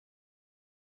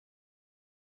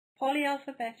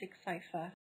Polyalphabetic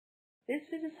cipher. This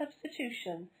is a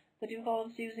substitution that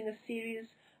involves using a series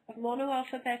of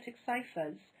monoalphabetic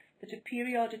ciphers that are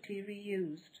periodically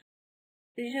reused.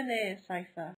 Vigenere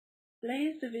cipher.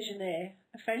 Blaise de Vigenere,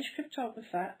 a French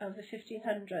cryptographer of the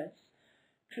 1500s,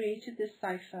 created this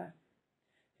cipher.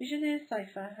 Vigenere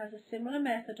cipher has a similar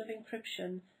method of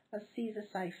encryption as Caesar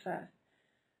cipher,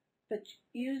 but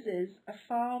uses a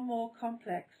far more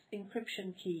complex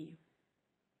encryption key.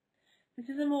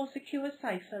 This is a more secure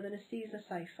cipher than a Caesar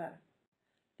cipher.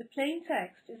 The plain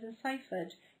text is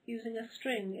enciphered using a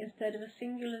string instead of a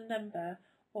singular number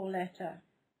or letter.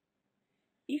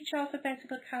 Each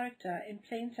alphabetical character in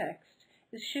plain text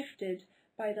is shifted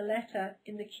by the letter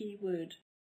in the key word.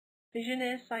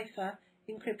 Vigenere cipher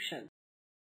encryption.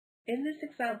 In this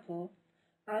example,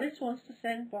 Alice wants to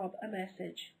send Bob a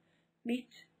message, "Meet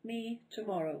me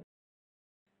tomorrow."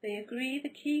 They agree the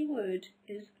key word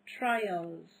is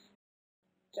trials.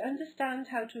 To understand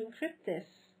how to encrypt this,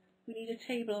 we need a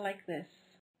table like this.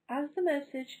 As the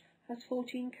message has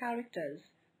 14 characters,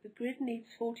 the grid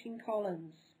needs 14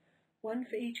 columns, one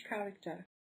for each character.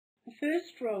 The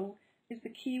first row is the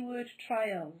keyword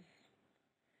trials.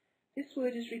 This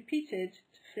word is repeated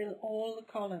to fill all the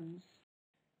columns.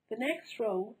 The next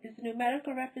row is the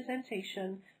numerical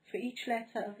representation for each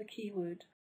letter of the keyword.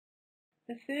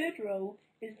 The third row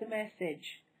is the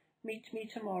message, "Meet me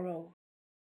tomorrow."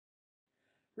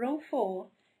 Row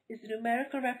 4 is the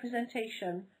numerical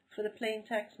representation for the plain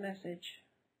text message.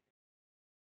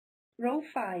 Row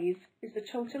 5 is the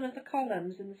total of the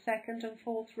columns in the second and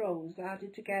fourth rows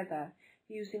added together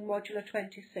using modulo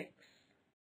 26.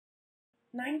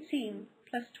 19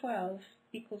 plus 12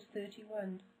 equals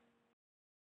 31.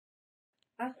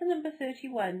 As the number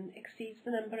 31 exceeds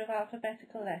the number of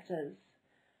alphabetical letters,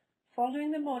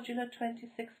 following the modulo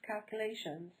 26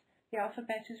 calculations, the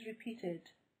alphabet is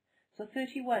repeated. So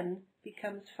 31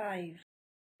 becomes 5.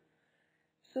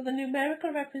 So the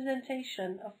numerical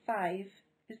representation of 5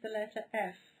 is the letter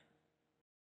F.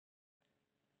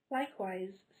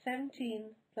 Likewise,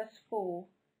 17 plus 4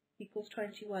 equals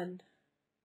 21.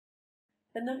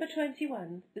 The number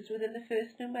 21 is within the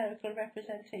first numerical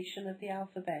representation of the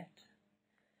alphabet,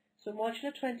 so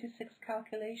modulo 26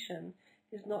 calculation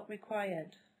is not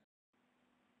required.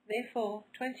 Therefore,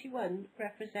 21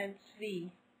 represents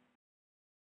V.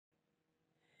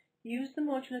 Use the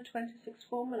modulo 26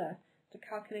 formula to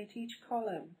calculate each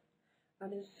column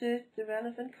and insert the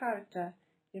relevant character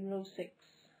in row 6.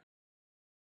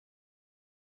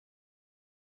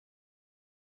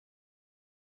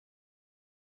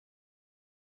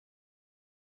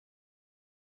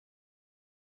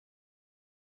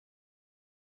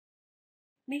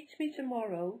 Meet me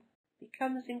tomorrow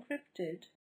becomes encrypted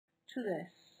to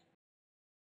this.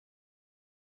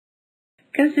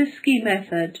 Kasiski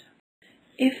method.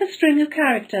 If a string of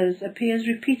characters appears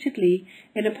repeatedly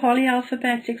in a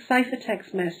polyalphabetic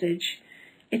ciphertext message,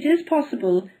 it is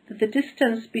possible that the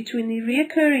distance between the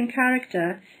recurring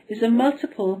character is a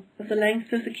multiple of the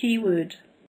length of the keyword.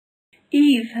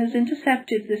 Eve has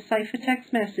intercepted this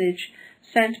ciphertext message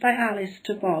sent by Alice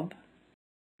to Bob.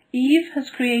 Eve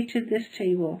has created this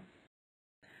table.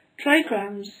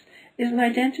 Trigrams is an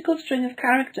identical string of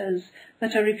characters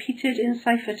that are repeated in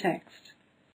ciphertext.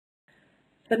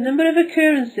 The number of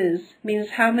occurrences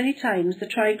means how many times the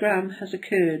trigram has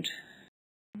occurred.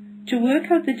 To work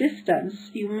out the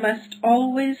distance, you must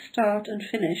always start and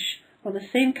finish on the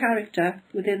same character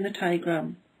within the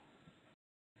trigram.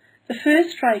 The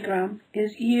first trigram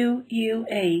is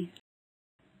UUA.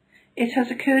 It has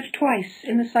occurred twice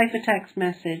in the ciphertext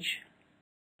message.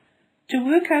 To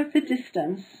work out the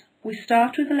distance, we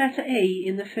start with the letter A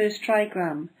in the first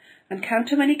trigram and count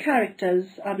how many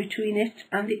characters are between it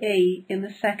and the A in the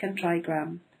second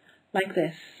trigram, like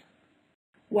this.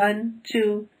 1,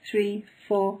 2, 3,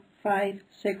 4, 5,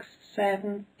 6,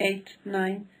 7, 8,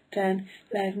 9, 10,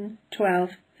 11,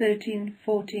 12, 13,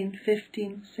 14,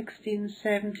 15, 16,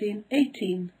 17,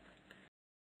 18.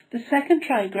 The second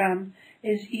trigram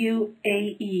is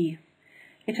UAE.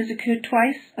 It has occurred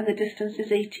twice and the distance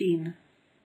is 18.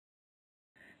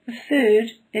 The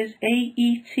third is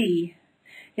AET.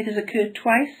 It has occurred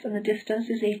twice and the distance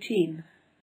is 18.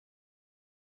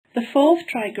 The fourth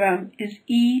trigram is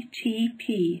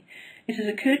ETP. It has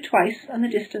occurred twice and the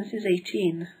distance is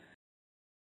 18.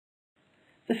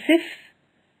 The fifth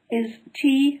is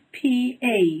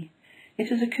TPA. It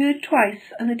has occurred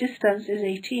twice and the distance is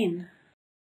 18.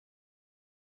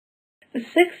 The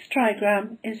sixth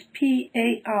trigram is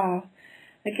PAR.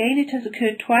 Again, it has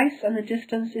occurred twice and the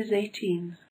distance is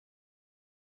 18.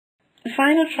 The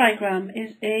final trigram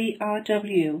is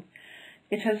ARW.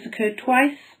 It has occurred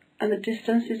twice and the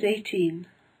distance is 18.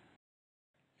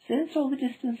 Since all the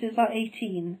distances are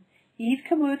 18, Eve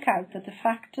can work out that the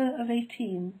factor of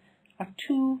 18 are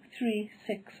 2, 3,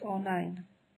 6, or 9.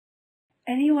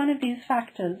 Any one of these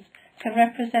factors can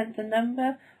represent the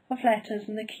number of letters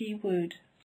in the keyword.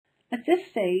 At this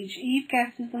stage, Eve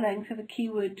guesses the length of the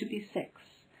keyword to be 6,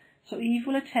 so Eve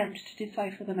will attempt to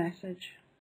decipher the message.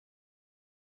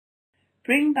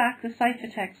 Bring back the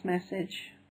ciphertext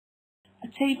message. A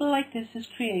table like this is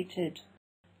created.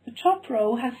 The top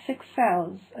row has 6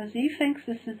 cells, as Eve thinks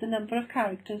this is the number of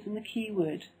characters in the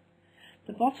keyword.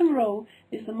 The bottom row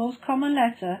is the most common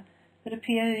letter that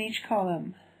appears in each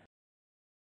column.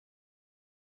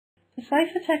 The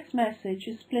ciphertext message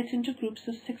is split into groups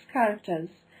of 6 characters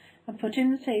and put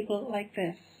in the table like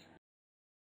this.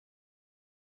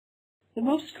 The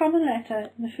most common letter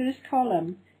in the first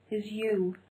column is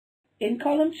U. In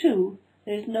column 2,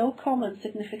 there is no common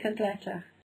significant letter.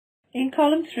 In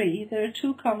column 3, there are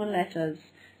 2 common letters,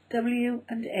 W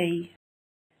and A.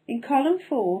 In column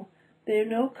 4, there are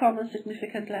no common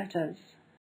significant letters.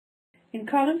 In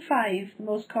column 5, the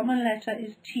most common letter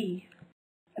is T.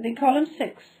 And in column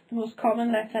 6, the most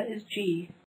common letter is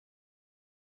G.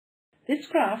 This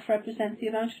graph represents the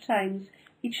amount of times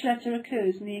each letter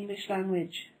occurs in the English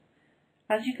language.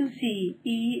 As you can see,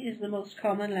 E is the most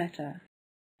common letter.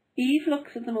 Eve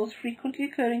looks at the most frequently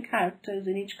occurring characters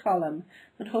in each column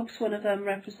and hopes one of them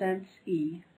represents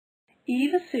E.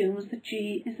 Eve assumes that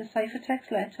G is the ciphertext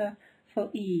letter for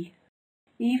E.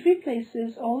 Eve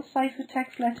replaces all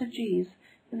ciphertext letter G's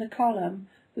in the column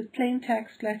with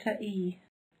plaintext letter E.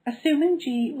 Assuming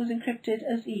G was encrypted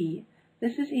as E,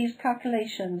 this is Eve's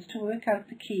calculations to work out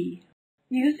the key.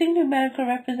 Using numerical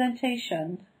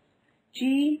representation,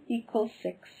 G equals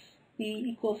 6, E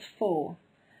equals 4.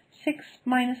 6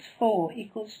 minus 4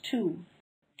 equals 2.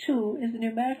 2 is the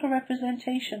numerical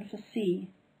representation for C.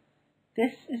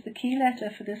 This is the key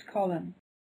letter for this column.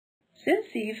 Since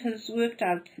Eve has worked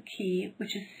out the key,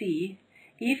 which is C,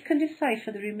 Eve can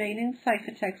decipher the remaining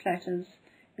ciphertext letters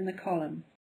in the column.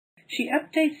 She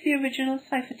updates the original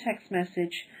ciphertext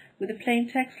message with the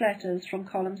plaintext letters from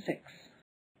column 6.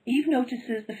 Eve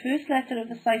notices the first letter of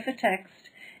the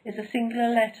ciphertext is a singular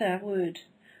letter word,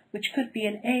 which could be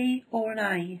an A or an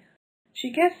I. She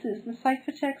guesses the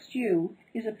ciphertext U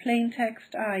is a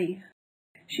plaintext I.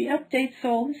 She updates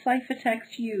all the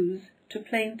ciphertext U's to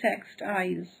plaintext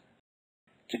I's.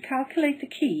 To calculate the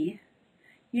key,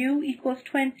 U equals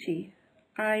 20,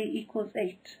 I equals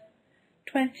 8.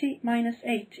 20 minus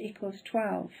 8 equals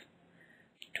 12.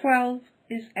 12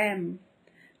 is M.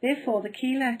 Therefore, the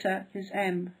key letter is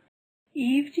M.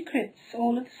 Eve decrypts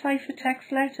all of the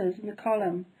ciphertext letters in the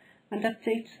column and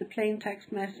updates the plaintext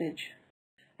message.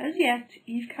 As yet,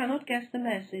 Eve cannot guess the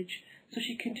message, so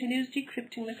she continues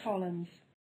decrypting the columns.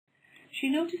 She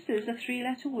notices a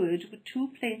 3-letter word with 2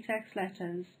 plaintext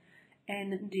letters,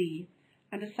 N and D,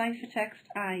 and a ciphertext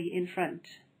I in front.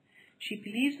 She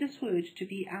believes this word to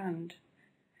be AND.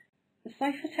 The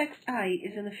ciphertext I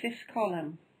is in the 5th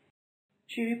column.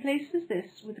 She replaces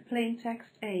this with the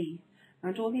plaintext A,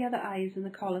 and all the other I's in the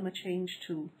column are changed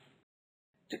too.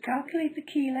 To calculate the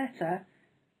key letter,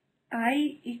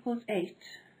 I equals 8,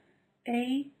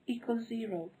 A equals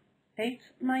 0, 8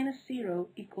 minus 0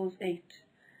 equals 8,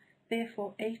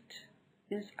 therefore 8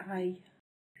 is I.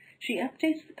 She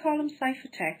updates the column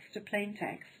ciphertext to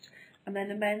plaintext and then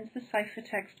amends the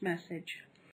ciphertext message.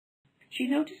 She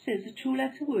notices a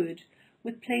 2-letter word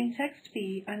with plaintext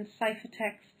B and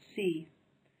ciphertext C.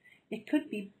 It could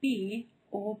be B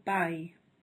or by.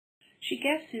 She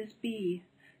guesses B,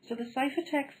 so the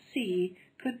ciphertext C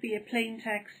could be a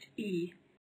plaintext E.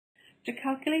 To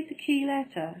calculate the key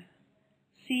letter,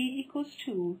 C equals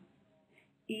 2,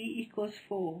 E equals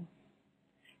 4.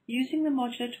 Using the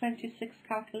modulo 26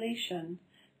 calculation,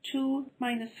 2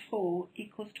 minus 4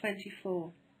 equals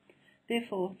 24.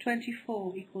 Therefore,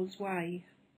 24 equals Y.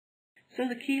 So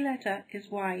the key letter is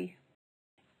Y.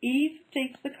 Eve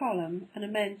takes the column and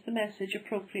amends the message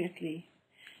appropriately.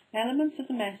 Elements of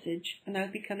the message are now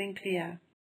becoming clear.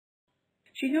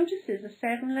 She notices a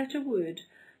 7-letter word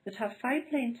that have 5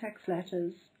 plaintext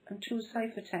letters and 2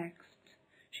 ciphertexts.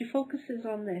 She focuses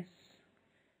on this.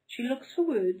 She looks for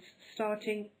words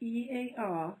starting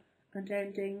EAR and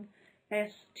ending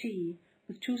ST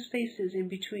with 2 spaces in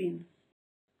between.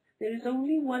 There is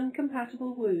only one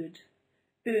compatible word,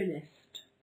 earnest.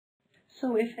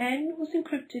 So if N was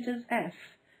encrypted as F,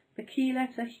 the key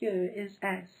letter here is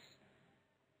S.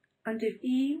 And if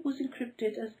E was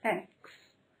encrypted as X,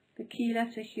 the key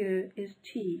letter here is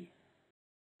T.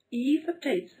 Eve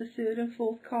updates the 3rd and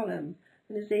 4th column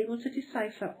and is able to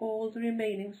decipher all the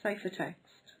remaining ciphertext.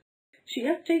 She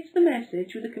updates the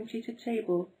message with a completed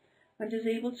table and is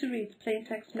able to read the plain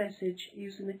text message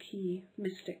using the key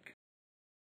Mystic.